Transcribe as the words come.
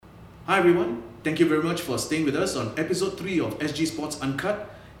Hi everyone, thank you very much for staying with us on episode 3 of SG Sports Uncut.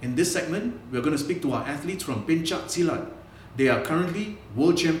 In this segment, we're going to speak to our athletes from Pencak Silat. They are currently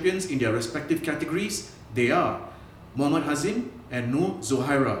world champions in their respective categories. They are Muhammad Hazim and Nur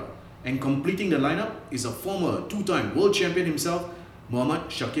Zohaira. And completing the lineup is a former two-time world champion himself, Muhammad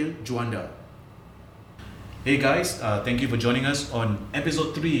Shakil Juanda. Hey guys, thank you for joining us on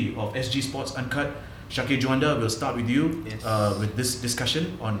episode 3 of SG Sports Uncut. Shakil Juanda, we'll start with you with this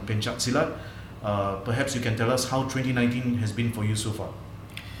discussion on Pencak Silat. Perhaps you can tell us how 2019 has been for you so far.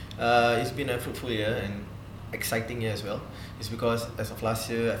 It's been a fruitful year and exciting year as well. It's because as of last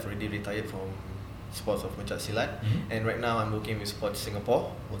year, I've already retired from sports of Pencak Silat, and right now I'm working with Sports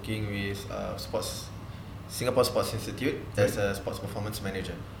Singapore, working with Singapore Sports Institute as a sports performance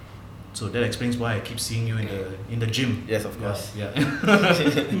manager. So that explains why I keep seeing you in the gym. Yes, of course. Yeah.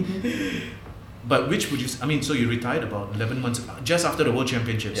 But which would you? I mean, so you retired about 11 months just after the World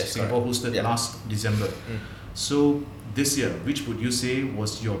Championships. Yes, Singapore hosted last December. So this year, which would you say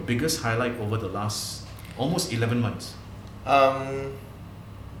was your biggest highlight over the last almost 11 months? I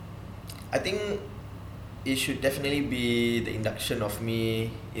think it should definitely be the induction of me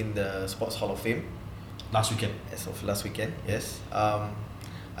in the Sports Hall of Fame. Last weekend. As of last weekend, yes.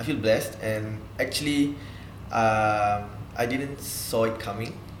 I feel blessed, and actually, I didn't saw it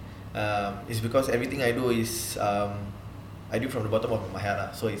coming. It's because everything I do is I do from the bottom of my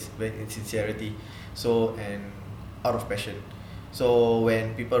heart, so it's very in sincerity, and out of passion. So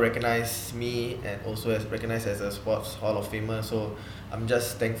when people recognize me and also recognized as a Sports Hall of Famer, so I'm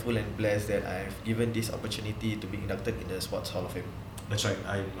just thankful and blessed that I've given this opportunity to be inducted in the Sports Hall of Fame. That's right.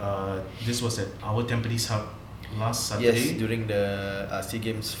 This was at our Tampines Hub last Saturday. Yes, during the SEA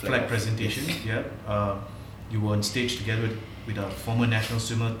Games flag presentation. Yes. Yeah. You were on stage together with a former national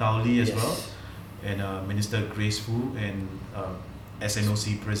swimmer Tao Li as well, and Minister Grace Fu and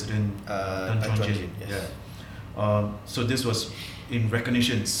SNOC President Tan Chuan Jin. Yes. Yeah. So this was in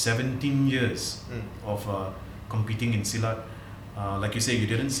recognition 17 years of competing in Silat. Like you say, you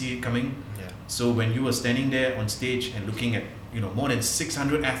didn't see it coming. Yeah. So when you were standing there on stage and looking at more than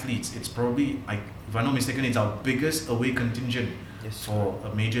 600 athletes, it's probably, if I'm not mistaken, it's our biggest away contingent for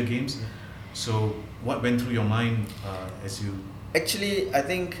major games. So what went through your mind as you... Actually, I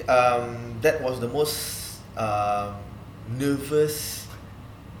think that was the most nervous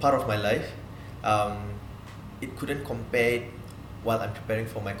part of my life. It couldn't compare while I'm preparing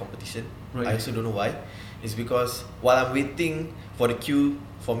for my competition. Right. I also don't know why. It's because while I'm waiting for the cue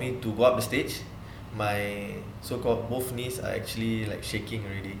for me to go up the stage, my so-called both knees are actually like shaking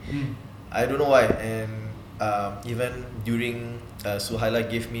already. I don't know why. And even during Suhaila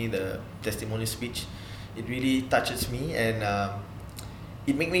gave me the testimonial speech, it really touches me, and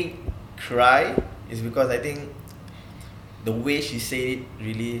it made me cry. Is because I think the way she said it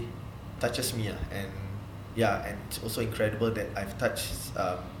really touches me, and it's also incredible that I've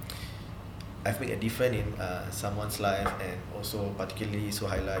made a difference in someone's life, and also particularly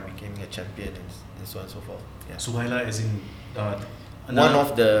Suhaila becoming a champion and so on and so forth. Yeah. Suhaila as in one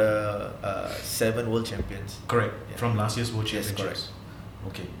of the 7 world champions. Correct. Yeah. From last year's World Yes, Championships.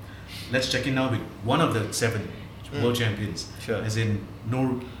 Okay. Let's check in now with one of the 7 world champions. Sure. As in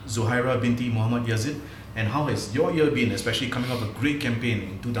Nur Zohaira binti Muhammad Yazid. And how has your year been, especially coming off a great campaign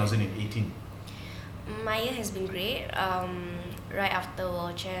in 2018? My year has been great. Right after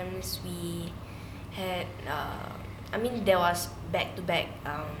World Champs, we had, there was back-to-back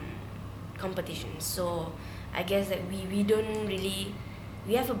competitions. So I guess that we don't really,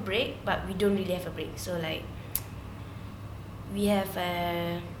 we have a break, but we don't really have a break. So like, we have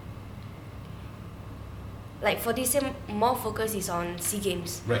for this year, more focus is on SEA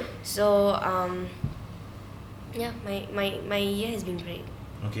Games. Right. So my year has been great.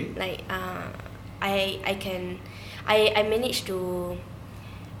 Okay. Like I managed to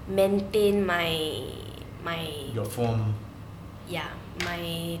maintain my Your form. Yeah,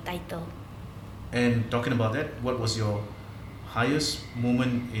 my title. And talking about that, what was your highest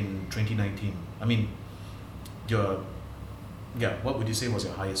moment in 2019? I mean, what would you say was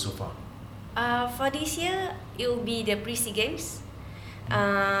your highest so far? For this year, it will be the pre-SEA Games.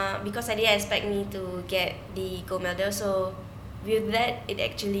 Because I didn't expect me to get the gold medal. So with that, it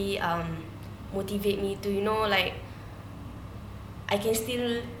actually motivate me to I can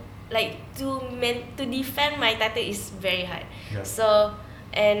still to defend my title is very hard. Yeah. So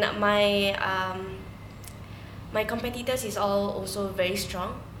and my competitors is all also very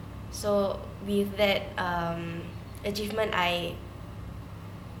strong. So with that achievement, I've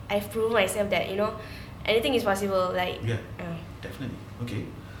proven myself that anything is possible. Definitely. Okay.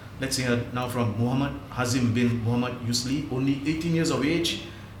 Let's hear now from Muhammad Hazim bin Muhammad Yusli, only 18 years of age.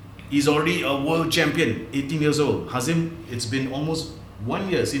 He's already a world champion, 18 years old. Hazim, it's been almost 1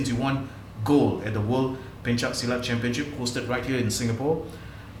 year since you won gold at the World Pencak Silat Championship hosted right here in Singapore.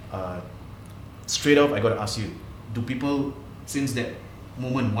 Straight off, I got to ask you, do people, since that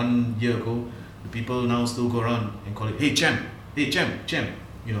moment 1 year ago, do people now still go around and call it, hey champ, you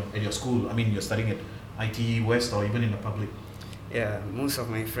know, at your school? I mean, you're studying at ITE West or even in the public. Yeah, most of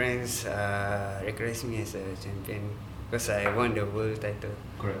my friends recognize me as a champion because I won the world title.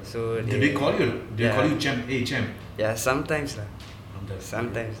 Correct. So Do they call you? Do they yeah. call you champ? Hey champ. Yeah, sometimes lah. Sometimes.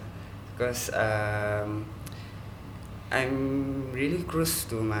 Sometimes, because I'm really close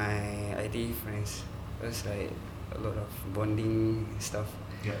to my IT friends. There's like a lot of bonding stuff.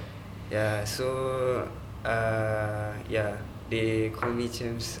 Yeah. Yeah, so yeah, they call me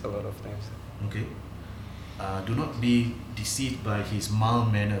champs a lot of times. Okay. Do not be deceived by his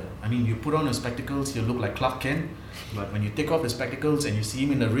mild manner. I mean, you put on the spectacles, you look like Clark Kent, but when you take off the spectacles and you see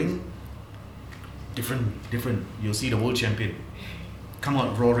him in the ring, different. You'll see the world champion come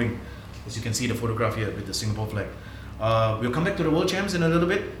out roaring, as you can see the photograph here with the Singapore flag. We'll come back to the world champs in a little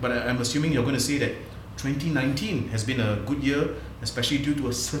bit, but I'm assuming you're going to say that 2019 has been a good year, especially due to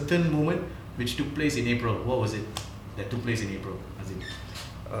a certain moment which took place in April. What was it that took place in April, Azim?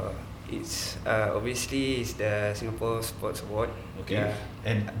 It's obviously it's the Singapore Sports Award. Okay. Yeah.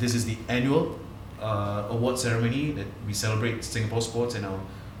 And this is the annual award ceremony that we celebrate Singapore sports and our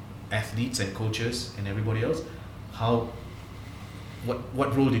athletes and coaches and everybody else.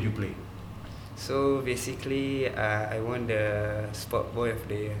 What role did you play? So basically, I won the Sport Boy of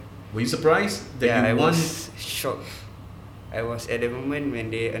the Year. Were you surprised that Yeah, I you won? was shocked. I was at the moment when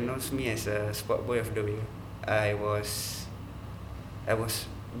they announced me as a Sport Boy of the Year. I was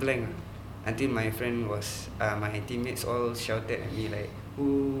blank until my friend was my teammates all shouted at me like,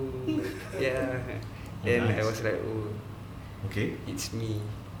 "Ooh, yeah." Oh, Then I nice. was like, "Oh, Okay. it's me."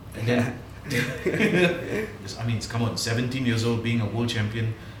 And then, I mean, come on, 17 years old, being a world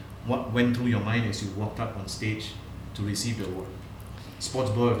champion. What went through your mind as you walked up on stage to receive your award? Sports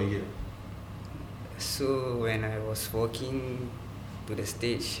Boy of the Year. So when I was walking to the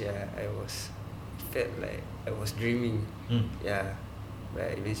stage, I felt like I was dreaming. Yeah,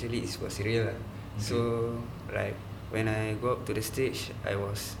 but eventually it was real. So like when I go up to the stage, I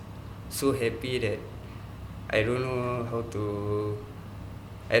was so happy that I don't know how to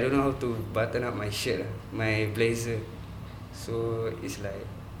button up my shirt, my blazer. So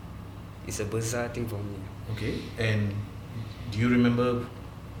it's a bizarre thing for me. Okay. And do you remember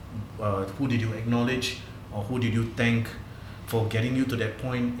who did you acknowledge or who did you thank for getting you to that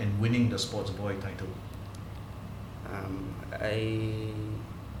point and winning the Sports Boy title? I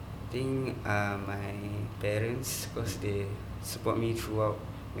think my parents, because they support me throughout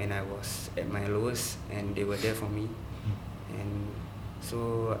when I was at my lowest, and they were there for me. And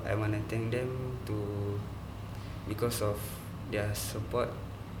so I want to thank them because of their support,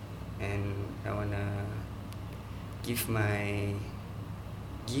 and I want to give my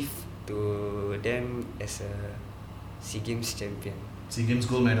gift to them as a SEA Games champion. SEA Games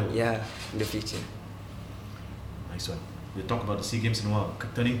gold medal. Yeah, in the future. Nice one. We'll talk about the SEA Games in a while.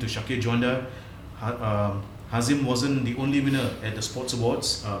 Turning to Shakir Juanda, Hazim wasn't the only winner at the Sports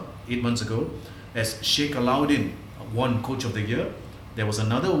Awards 8 months ago. As Sheikh Alauddin won Coach of the Year, there was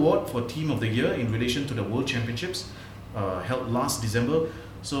another award for Team of the Year in relation to the World Championships held last December.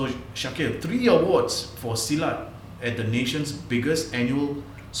 So Shakir, 3 awards for Silat at the nation's biggest annual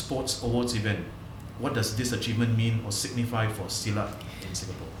sports awards event. What does this achievement mean or signify for Silat in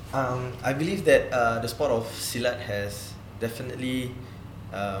Singapore? I believe that the sport of Silat has definitely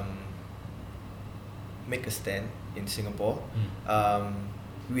make a stand in Singapore.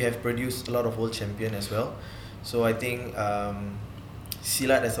 We have produced a lot of world champions as well. So I think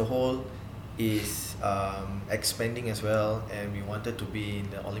Silat as a whole is expanding as well, and we wanted to be in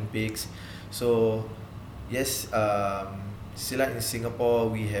the Olympics. So yes, Silat in Singapore,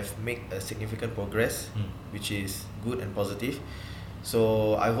 we have made a significant progress, which is good and positive.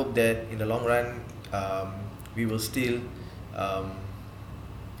 So I hope that in the long run, we will still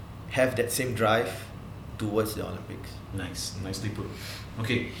have that same drive towards the Olympics. Nice, nicely put.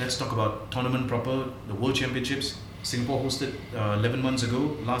 Okay, let's talk about tournament proper. The World Championships, Singapore hosted 11 months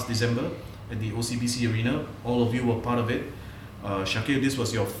ago, last December, at the OCBC Arena. All of you were part of it. Shakir, this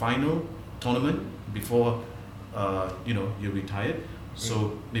was your final tournament before you retired.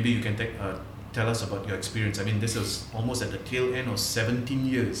 So maybe you can tell us about your experience. I mean, this was almost at the tail end of 17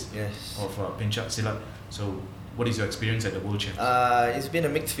 years Yes. of Pencak Silat. So what is your experience at the World Championships? It's been a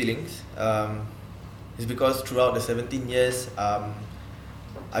mixed feelings. It's because throughout the 17 years,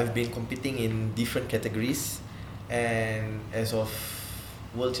 I've been competing in different categories, and as of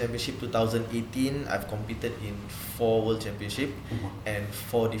World Championship 2018, I've competed in 4 World Championship and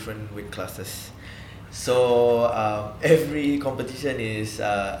 4 different weight classes. So every competition is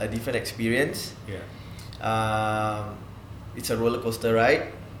a different experience. Yeah. It's a roller coaster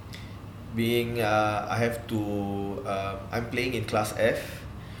ride. I'm playing in class F,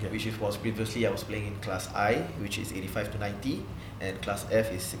 which was previously I was playing in class I, which is 85 to 90, and class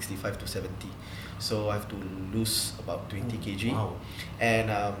F is 65 to 70. So I have to lose about 20 kg. Wow. And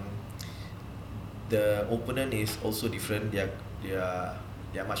the opponent is also different. They are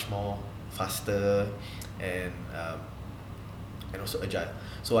much more faster and also agile.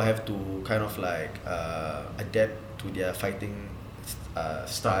 So I have to kind of like adapt to their fighting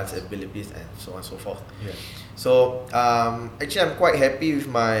styles, abilities, and so on and so forth. Yeah. So actually, I'm quite happy with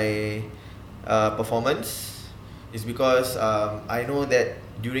my performance. It's because I know that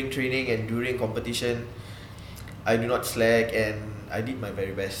during training and during competition, I do not slack and I did my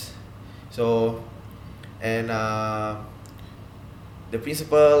very best. So, and the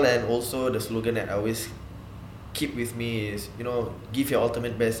principle and also the slogan that I always keep with me is, give your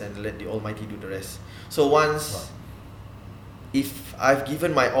ultimate best and let the Almighty do the rest. So if I've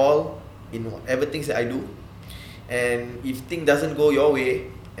given my all in whatever things that I do, and if thing doesn't go your way,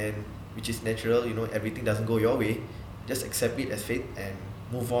 and which is natural, everything doesn't go your way, just accept it as fate and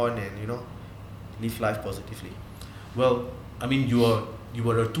move on and live life positively. Well, I mean, you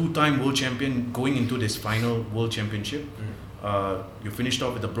were a 2-time world champion going into this final world championship. You finished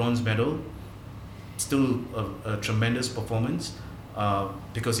off with a bronze medal. Still a tremendous performance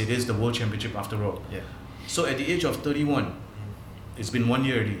because it is the world championship after all. Yeah. So at the age of 31, it's been 1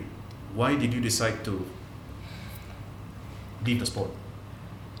 year already. Why did you decide to leave the sport?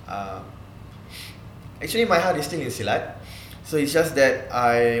 Actually, my heart is still in Silat. So it's just that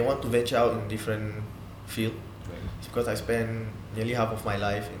I want to venture out in different field. Right. It's because I spent nearly half of my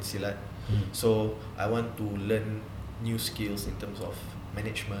life in Silat. So I want to learn new skills in terms of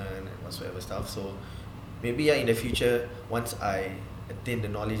management and whatsoever stuff. So maybe in the future, once I attain the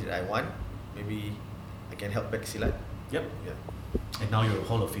knowledge that I want, maybe I can help back Silat. Yep. Yeah. And now you're a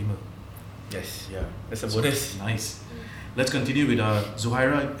Hall of Famer. Yes. Yeah. That's a So, bonus. nice. Let's continue with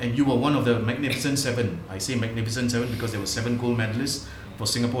Zuhaira, and you were one of the Magnificent Seven. I say Magnificent Seven because there were 7 gold medalists for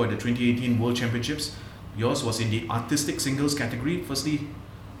Singapore at the 2018 World Championships. Yours was in the artistic singles category. Firstly,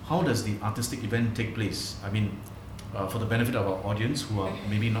 how does the artistic event take place? I mean, for the benefit of our audience who are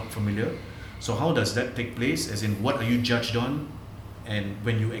maybe not familiar, so how does that take place? As in, what are you judged on, and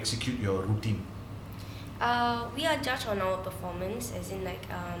when you execute your routine? We are judged on our performance, as in like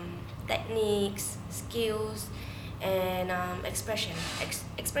techniques, skills, and expression.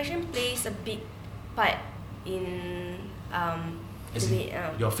 Expression plays a big part in As the in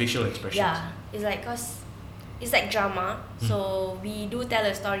way, your facial expressions. yeah, it's like cause it's like drama. So we do tell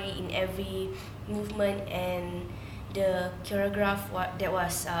a story in every movement and the choreograph that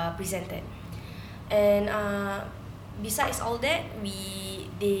was presented. And besides all that,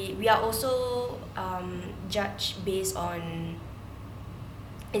 we are also judged based on,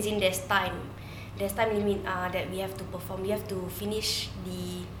 as in there's time limit that we have to perform. We have to finish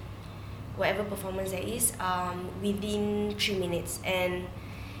the whatever performance there is within 3 minutes, and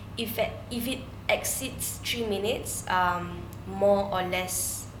if it exceeds 3 minutes, more or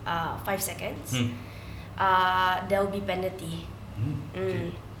less 5 seconds, there will be penalty.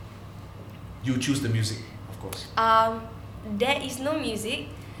 Okay. You choose the music, of course. There is no music.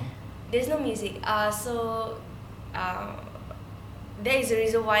 There's no music. So there is a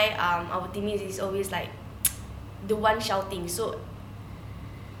reason why our team is always like the one shouting. So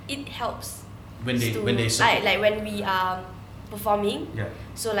it helps When they shout. like when we are performing. Yeah.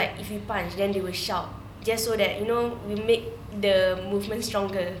 So like if we punch, then they will shout, just so that we make the movement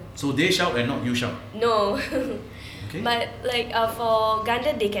stronger. So they shout and not you shout. No. Okay. But like for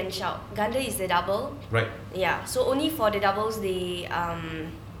Ganda, they can shout. Ganda is the double. Right. Yeah. So only for the doubles we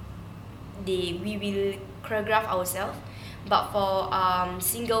will choreograph ourselves. But for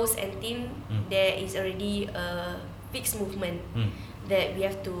singles and team, there is already a fixed movement that we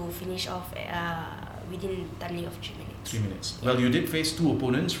have to finish off within time limit of 3 minutes. 3 minutes. Well, you did face 2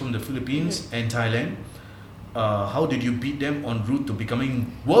 opponents from the Philippines and Thailand. How did you beat them en route to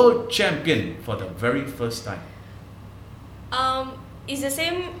becoming world champion for the very first time? It's the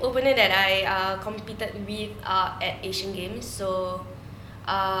same opponent that I competed with at Asian Games. So,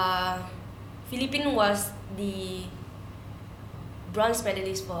 Philippines was the bronze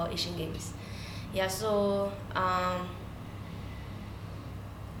medalist for Asian Games. Yeah, so I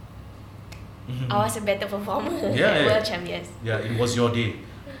was a better performer Yeah, at yeah. World Champions. Yeah, it was your day,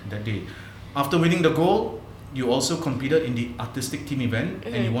 that day. After winning the gold, you also competed in the artistic team event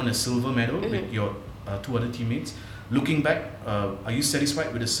and you won a silver medal with your two other teammates. Looking back, are you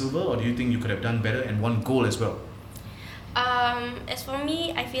satisfied with the silver, or do you think you could have done better and won gold as well? As for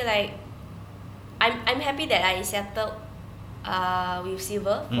me, I feel like I'm happy that I settled with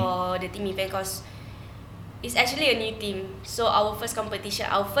silver for the team event, because it's actually a new team. So our first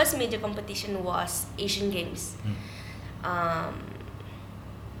major competition was Asian Games. Yeah,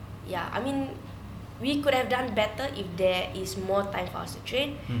 I mean, we could have done better if there is more time for us to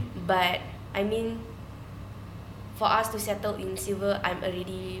train. But I mean, for us to settle in silver, I'm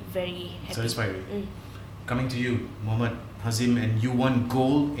already very happy. Satisfied. Coming to you, Mohammad Hazim, and you won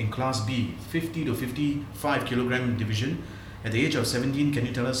gold in Class B, 50 to 55 kilogram division. At the age of 17, can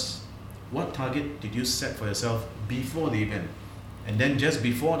you tell us what target did you set for yourself before the event? And then just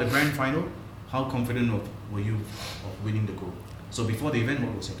before the grand final, how confident were you of winning the gold? So before the event,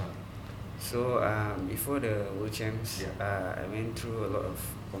 what was your target? So before the World Champs, I went through a lot of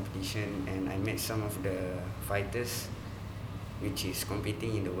competition and I met some of the fighters which is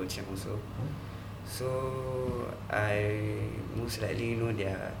competing in the World Champ also. So I most likely know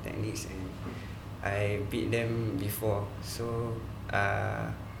their techniques and I beat them before. So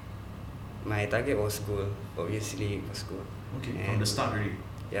my target was gold. Obviously it was gold. Okay, and from the start already?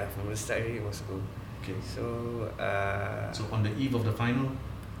 Yeah, from the start already it was gold. Okay. So so on the eve of the final,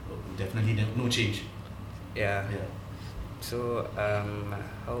 definitely no change. Yeah. So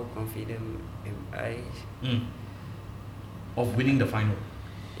how confident am I? Of winning the final?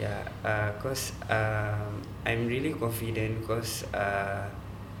 Yeah, cause I'm really confident because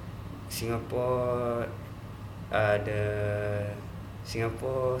Singapore, the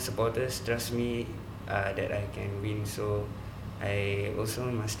Singapore supporters trust me that I can win. So I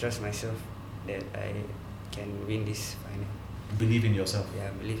also must trust myself that I can win this final. Believe in yourself. Yeah,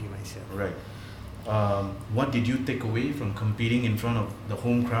 believe in myself. Right. What did you take away from competing in front of the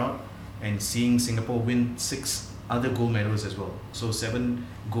home crowd and seeing Singapore win 6 other gold medals as well? So 7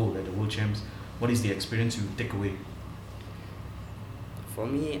 gold at the World Champs. What is the experience you take away? For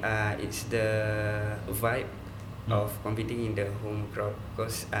me, it's the vibe of competing in the home crowd,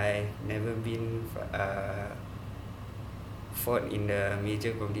 because I never been fought in the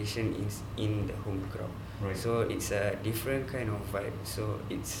major competition in the home crowd. Right. So it's a different kind of vibe. So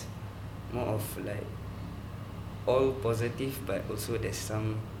it's more of like all positive, but also there's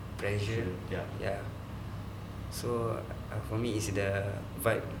some pressure. Yeah. So for me, it's the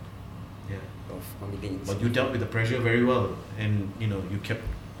vibe of competing. But you dealt with the pressure very well, and you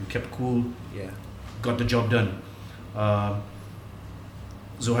kept cool. Yeah. Got the job done.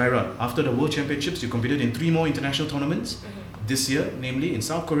 Zohaira, after the World Championships, you competed in 3 more international tournaments this year, namely in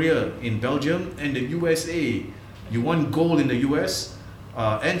South Korea, in Belgium, and the USA. You won gold in the US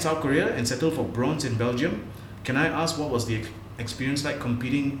and South Korea and settled for bronze in Belgium. Can I ask, what was the experience like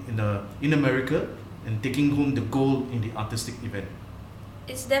competing in America and taking home the gold in the artistic event?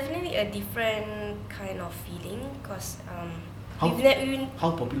 It's definitely a different kind of feeling, because how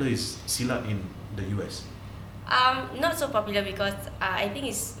popular is Silat in the US? Not so popular, because I think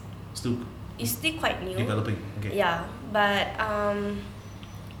it's still quite new. Developing. Okay. Yeah, but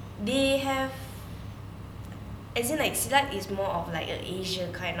they have, as in like Silat is more of like an Asia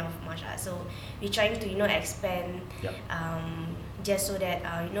kind of martial art. So we're trying to expand, just so that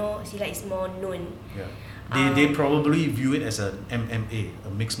Silat is more known. Yeah. They probably view it as an MMA, a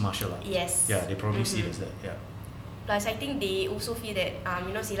mixed martial art. Yes. Yeah, they probably see it as that. Yeah. Plus, I think they also feel that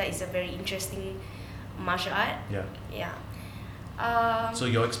Silat is a very interesting martial art. Yeah. Yeah. So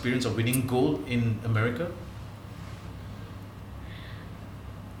your experience of winning gold in America?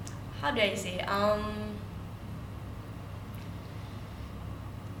 How do I say?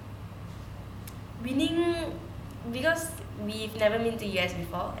 Winning, because we've never been to US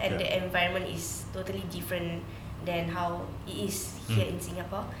before, and the environment is totally different than how it is here in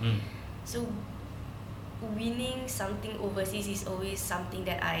Singapore. So winning something overseas is always something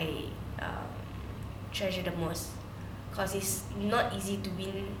that I treasure the most, because it's not easy to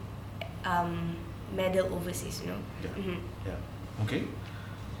win medal overseas, Yeah. Okay.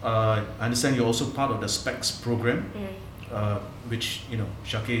 I understand you're also part of the SPECS program, which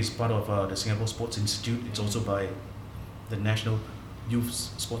Shakir is part of the Singapore Sports Institute. It's also by the National Youth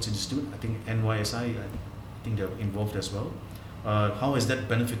Sports Institute. I think NYSI, I think they're involved as well. How has that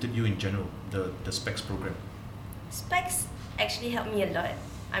benefited you in general, the SPECS program? SPECS actually helped me a lot.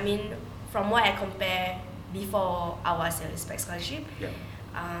 I mean, from what I compare before I was a SPECS scholarship,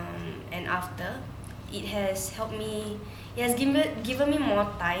 and after, it has helped me. It has given me more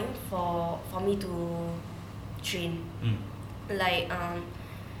time for me to train. Like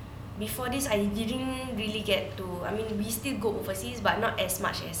before this, I didn't really get to. I mean, we still go overseas, but not as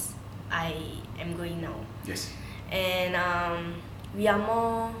much as I am going now. Yes. And we are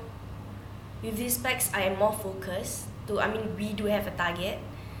more. With these specs, I am more focused. We do have a target,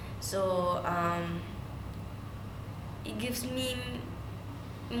 so it gives me,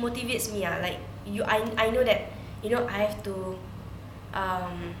 motivates me. I know that I have to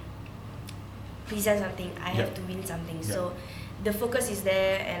present something. I have to win something. Yeah. So the focus is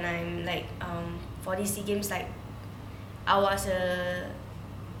there, and I'm like for these SEA Games, like I was a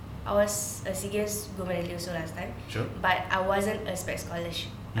SEA Games gold medalist also last time. Sure. But I wasn't a specs college.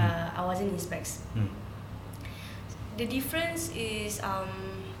 I wasn't in specs. The difference is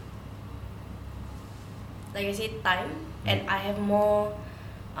like I said, time, and I have more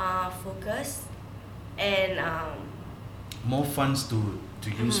focus and More funds to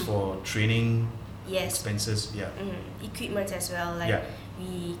use for training yes, expenses. Yeah. equipment as well. Like Yeah.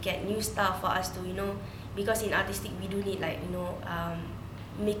 we get new stuff for us to because in artistic we do need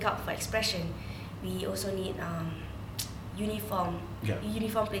makeup for expression. We also need uniform. Yeah.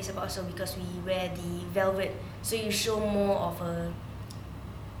 Uniform plays a part also because we wear the velvet, so you show more of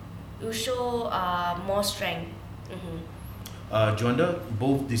more strength. Joanda,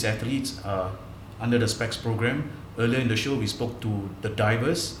 both these athletes are under the specs program. Earlier in the show, we spoke to the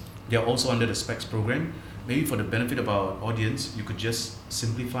divers. They are also under the specs program. Maybe for the benefit of our audience, you could just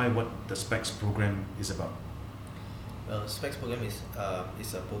simplify what the specs program is about. Well, specs program is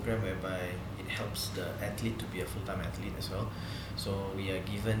a program whereby it helps the athlete to be a full-time athlete as well. So we are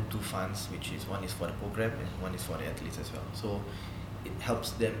given two funds, which is one is for the program and one is for the athletes as well. So it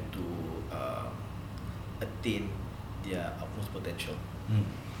helps them to attain their utmost potential.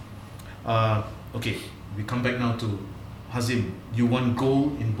 Okay, we come back now to Hazim. You won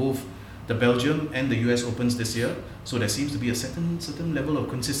gold in both the Belgium and the US Opens this year, so there seems to be a certain level of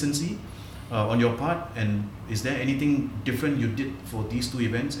consistency on your part. And is there anything different you did for these two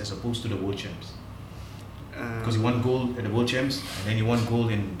events as opposed to the World Champs? Because you won gold at the World Champs, and then you won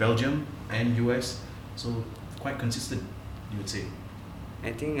gold in Belgium and US, so quite consistent, you would say.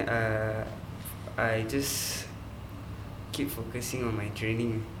 I think I just keep focusing on my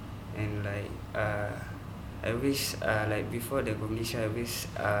training, and I wish before the competition I wish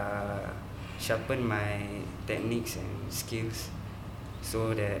sharpen my techniques and skills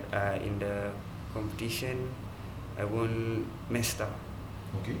so that in the competition I won't mess up.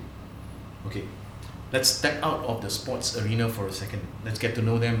 Okay. Let's step out of the sports arena for a second. Let's get to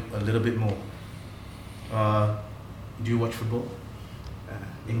know them a little bit more. Do you watch football?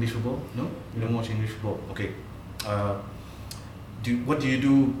 English football? No? You don't watch English football? Okay. What do you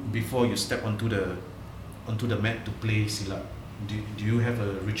do before you step onto the mat to play silat? Do you have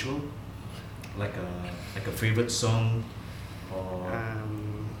a ritual? Like a favorite song? Or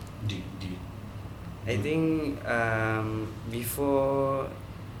do you I think before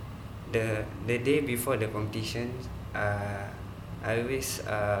the day before the competition, I always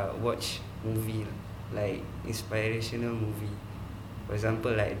watch movie, like inspirational movie. For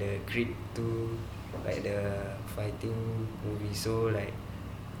example, like the Creed 2, like the fighting movie. So like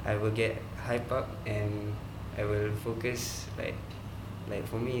I will get hype up and I will focus like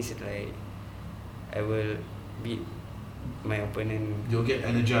for me it's like I will beat my opponent. You'll get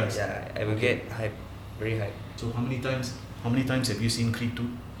energized. Yeah, I will get hype, very hype. So how many times have you seen Creed 2?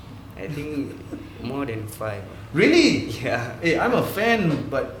 I think more than 5. Really? Yeah. Hey, I'm a fan,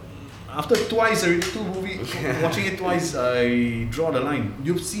 but after twice already, watching it twice, I draw the line.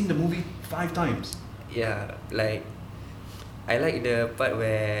 You've seen the movie 5 times. Yeah, like I like the part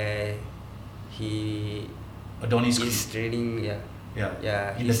where he Adonis is Creed. training. Yeah.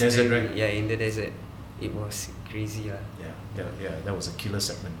 In the he's desert, training, right? Yeah, in the desert. It was crazy lah. Yeah. That was a killer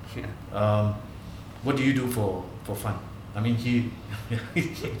segment. Yeah. What do you do for fun? I mean, he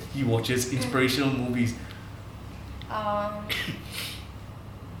watches inspirational movies. I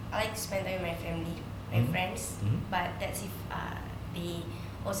like to spend time with my family, my friends, but that's if they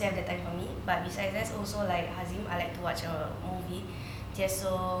also have the time for me. But besides that, also like Hazim, I like to watch a movie just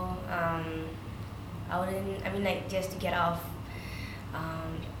so just to get out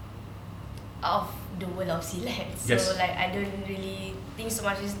of the world of silat. So Yes. like I don't really think so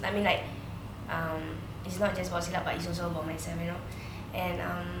much. It's not just about silat, but it's also about myself, And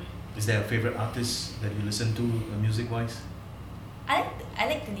Is there a favorite artist that you listen to, music-wise? I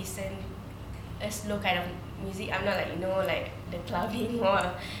like to listen a slow kind of music. I'm not like the clubbing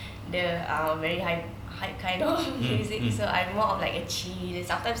or the very high kind of music. So I'm more of like a chill.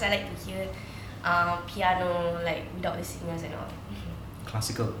 Sometimes I like to hear piano without the singers and all.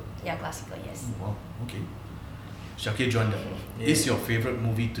 Classical. Yeah, classical, yes. Wow. Okay. Shakir Juanda, Yeah. is your favorite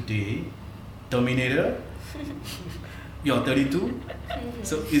movie today Terminator? You're 32,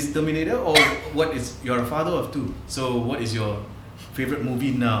 so is Terminator, or what is? You're a father of two, so what is your favorite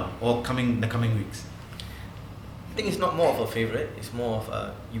movie now or the coming weeks? I think it's not more of a favorite. It's more of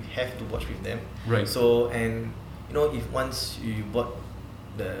you have to watch with them. Right. So, and you know, if once you bought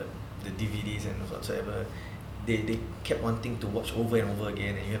the DVDs and whatsoever, they kept wanting to watch over and over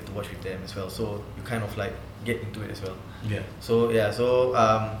again, and you have to watch with them as well. So you kind of like get into it as well. Yeah. So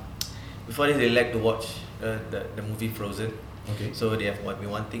before this, they like to watch the movie Frozen. Okay. So they have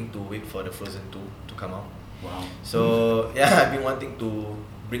been wanting to wait for the Frozen 2 to come out. Wow. So yeah, I've been wanting to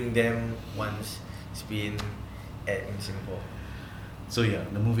bring them once it's been in Singapore. So yeah,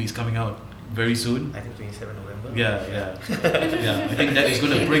 the movie is coming out very soon. I think 27 November. Yeah. Yeah. I think that is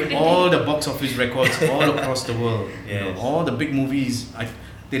going to break all the box office records all across the world. You know, Yes. all the big movies.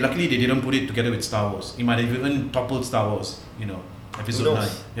 Luckily they didn't put it together with Star Wars. It might have even toppled Star Wars. You know, episode Who 9.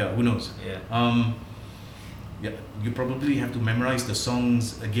 knows? Yeah. Who knows? Yeah. Yeah. You probably have to memorize the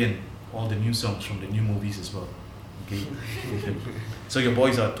songs again. All the new songs from the new movies as well. Okay. So your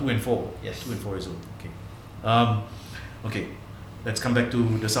boys are 2 and 4. Yes. 2 and 4 years old. Okay. Okay. Let's come back to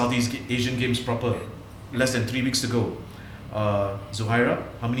the Southeast Asian Games proper. Less than 3 weeks to go. Zuhaira,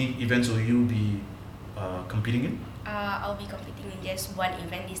 how many events will you be competing in? I'll be competing in just one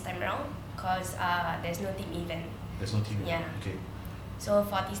event this time around because there's no team event. There's no team. Yeah. Okay. So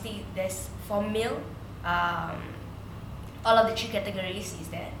for artistic, there's for male, all of the 3 categories is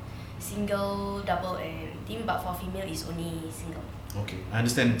there, single, double, and team. But for female, it's only single. Okay. I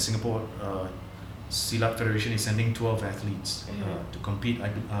understand Singapore Silat Federation is sending 12 athletes to compete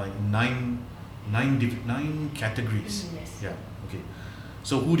in nine categories. Yes. Yeah. Okay.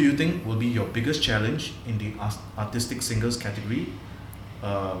 So who do you think will be your biggest challenge in the artistic singles category?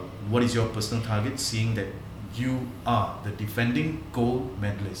 What is your personal target, seeing that you are the defending gold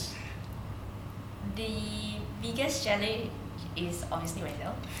medalist? The biggest challenge is obviously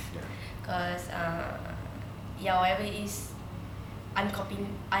myself, Yeah. because whatever it is, I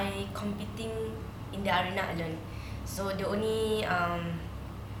competing in the arena alone. So the only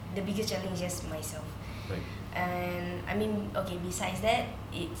the biggest challenge is just myself. Right. And I mean, okay, besides that,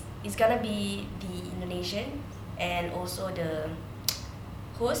 it's gonna be the Indonesian and also the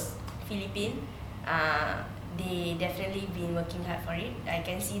host, Philippines. They definitely been working hard for it. I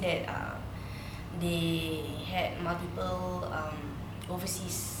can see that they had multiple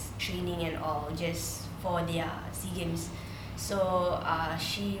overseas training and all just for their SEA Games. So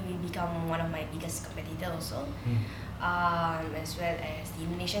she will become one of my biggest competitors also. As well as the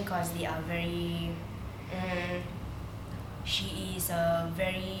Indonesian, cause they are very she is a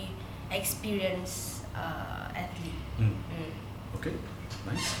very experienced athlete. Okay,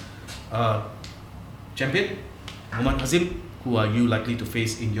 nice. Champion, Muhammad Hazim, who are you likely to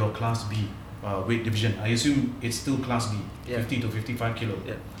face in your Class B weight division? I assume it's still Class B, Yeah. 50 to 55 kilo.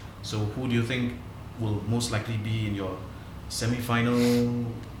 Yeah. So who do you think will most likely be in your semi-final,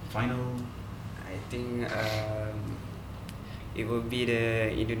 final? I think it will be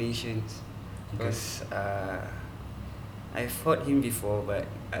the Indonesians because I fought him before but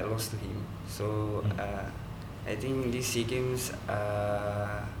I lost to him. So I think this SEA Games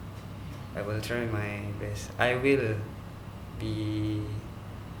I will try my best. I will be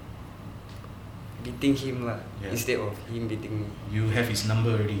beating him lah, Yeah. instead of him beating me. You have his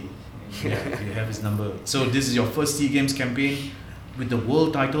number already. Yeah, you have his number. So this is your first SEA Games campaign with the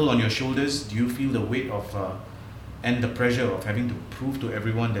world title on your shoulders. Do you feel the weight of and the pressure of having to prove to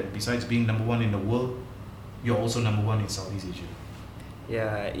everyone that besides being number one in the world, you're also number one in Southeast Asia?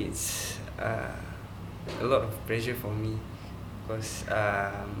 Yeah, it's a lot of pressure for me because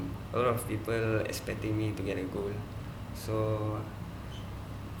a lot of people expecting me to get a goal. So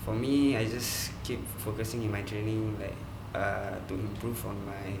for me, I just keep focusing in my training, like to improve on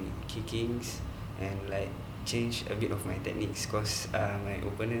my kickings and like change a bit of my techniques because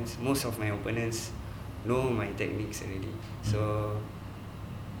most of my opponents know my techniques already. So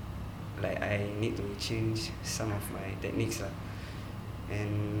like I need to change some of my techniques lah.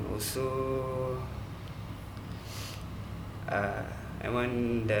 And also I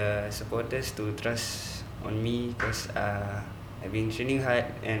want the supporters to trust on me because I've been training hard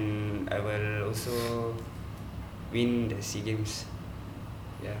and I will also win the SEA Games.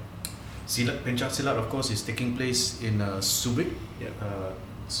 Yeah. Pencak Silat, of course, is taking place in Subic. Yeah.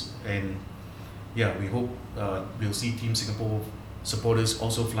 And yeah, we hope we'll see Team Singapore supporters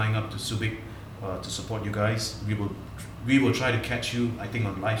also flying up to Subic to support you guys. We will try to catch you, I think,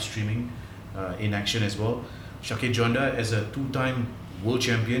 on live streaming in action as well. Shakir Juanda, as a 2-time world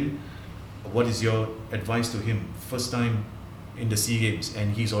champion, what is your advice to him? First time in the SEA Games,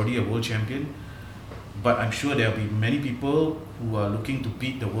 and he's already a world champion. But I'm sure there'll be many people who are looking to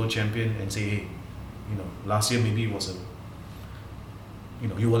beat the world champion and say, hey, last year maybe it was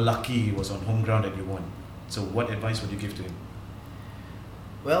you were lucky, it was on home ground that you won. So what advice would you give to him?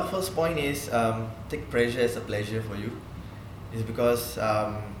 Well, first point is take pressure as a pleasure for you. It's because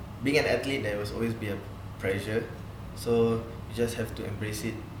being an athlete, there will always be a pressure. So you just have to embrace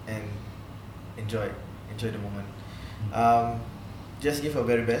it and enjoy the moment. Just give your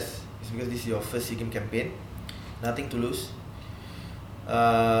very best. It's because this is your first SEA Games campaign. Nothing to lose.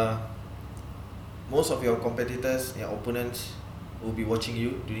 Most of your competitors, your opponents, will be watching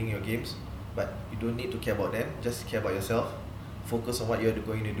you during your games, but you don't need to care about them. Just care about yourself. Focus on what you're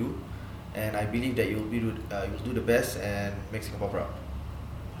going to do, and I believe that you'll do the best and make Singapore proud.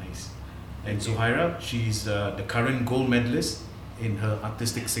 Nice. And Zuhaira, she's the current gold medalist in her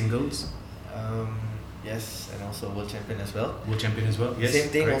artistic singles. Yes, and also world champion as well. World champion as well. Yes. Same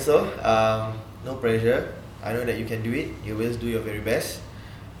thing correct. also. No pressure. I know that you can do it. You always do your very best.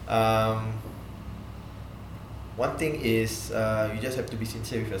 One thing is you just have to be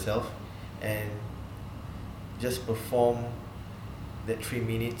sincere with yourself and just perform that 3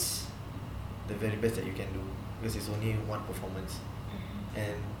 minutes the very best that you can do, because it's only one performance,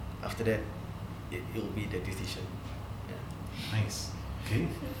 and after that it will be the decision. Yeah. Nice. Okay.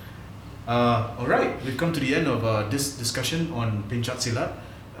 All right, we've come to the end of this discussion on Pencak Silat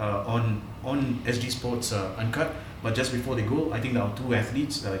on SG Sports Uncut. But just before they go, I think our two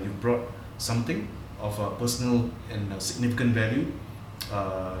athletes, you brought something of personal and significant value.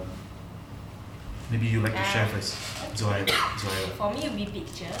 Maybe you like to share first, Zuhaira. For me, it will be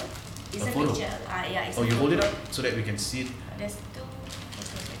picture. It's a photo? picture. Yeah, it's Oh, a you hold it photo. up so that we can see it. There's 2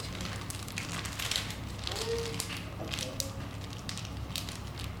 photos actually.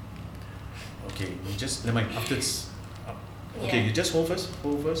 Okay, you just never mind. After it's okay, Yeah. you just hold first.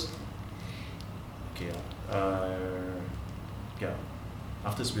 Okay. Yeah.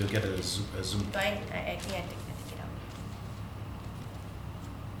 After we'll get a zoom. But I think I take it out.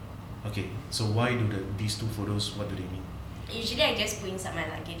 Okay. So why do these 2 photos? What do they mean? Usually I just put inside my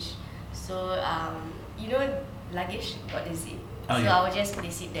luggage. So luggage, what is it? Oh, So yeah. I will just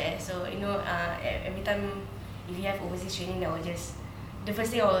place it there. So every time if you have overseas training, I will just, the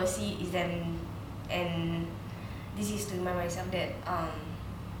first thing I will see is them, and this is to remind myself that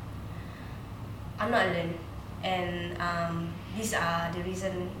I'm not alone, and these are the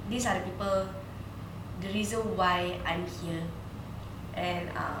people, the reason why I'm here, and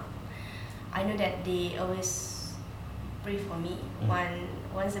I know that they always pray for me,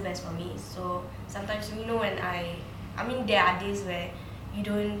 wants the best for me. So sometimes when there are days where you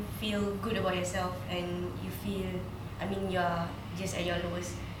don't feel good about yourself and you feel, you're just at your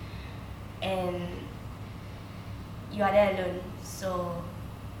lowest and you are there alone. So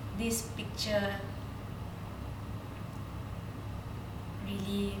this picture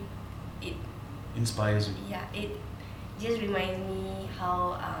really, Inspires you. it just reminds me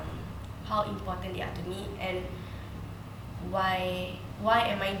how important they are to me, and why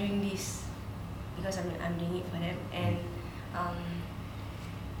am I doing this? Because I'm doing it for them, and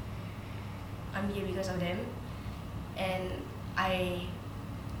I'm here because of them, and I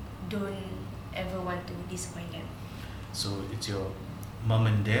don't ever want to disappoint them. So it's your mom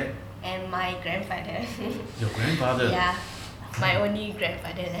and dad, And my grandfather. your grandfather. Yeah, my only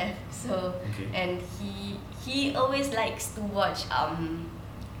grandfather left. So Okay. and he always likes to watch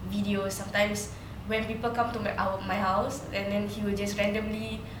videos. Sometimes when people come to my house, and then he will just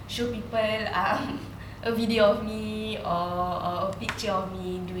randomly show people a video of me or a picture of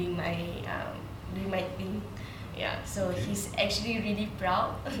me doing my thing. Yeah, so Okay. he's actually really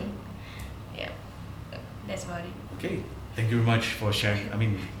proud. Yeah, that's about it. Okay. Thank you very much for sharing.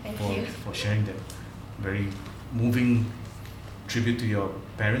 Thank you. For sharing that very moving tribute to your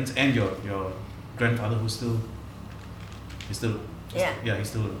parents and your grandfather, who's still. Yeah. Yeah, he's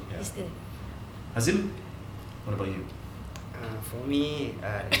still. Yeah. He's still. Hazim, what about you? For me,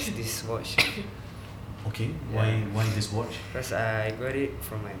 it's this watch. Okay. Yeah. Why this watch? Because I got it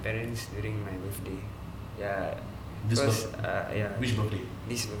from my parents during my birthday. Yeah. This Because birth- Which birthday?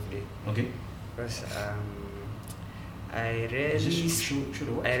 this birthday. Okay. Because I rarely Show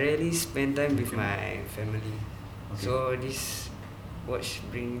the watch. I rarely spend time with Okay. my family. Okay. So this watch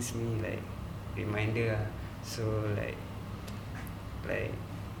brings me like reminder. So like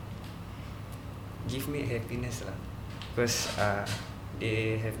give me happiness lah. Because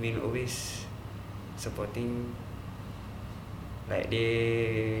they have been always supporting. Like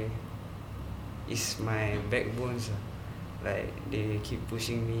they is my backbones lah. Like they keep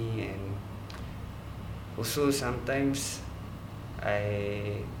pushing me and also sometimes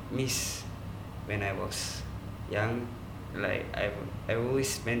I miss when I was young. Like I always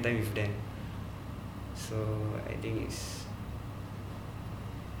spend time with them. So I think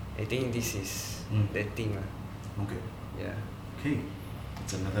this is the thing lah. Okay. Yeah. Okay,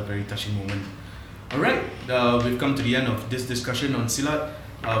 it's another very touching moment. Alright, we've come to the end of this discussion on Silat.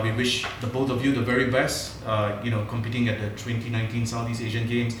 We wish the both of you the very best, competing at the 2019 Southeast Asian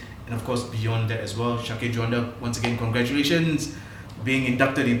Games, and of course beyond that as well. Shakir Juanda, once again, congratulations being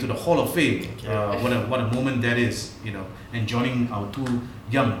inducted into the Hall of Fame. What a moment that is, and joining our two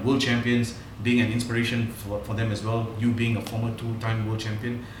young world champions, being an inspiration for them as well, you being a former two-time world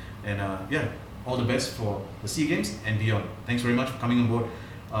champion. And all the best for the SEA Games and beyond. Thanks very much for coming on board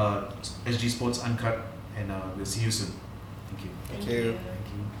SG Sports Uncut, and we'll see you soon. Thank you. Thank you.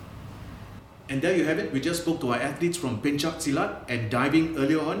 And there you have it. We just spoke to our athletes from Pencak Silat and diving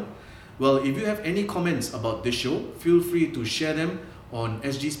earlier on. Well, if you have any comments about this show, feel free to share them on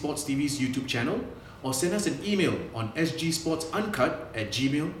SG Sports TV's YouTube channel, or send us an email on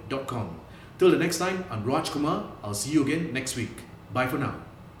sgsportsuncut@gmail.com. Till the next time, I'm Raj Kumar. I'll see you again next week. Bye for now.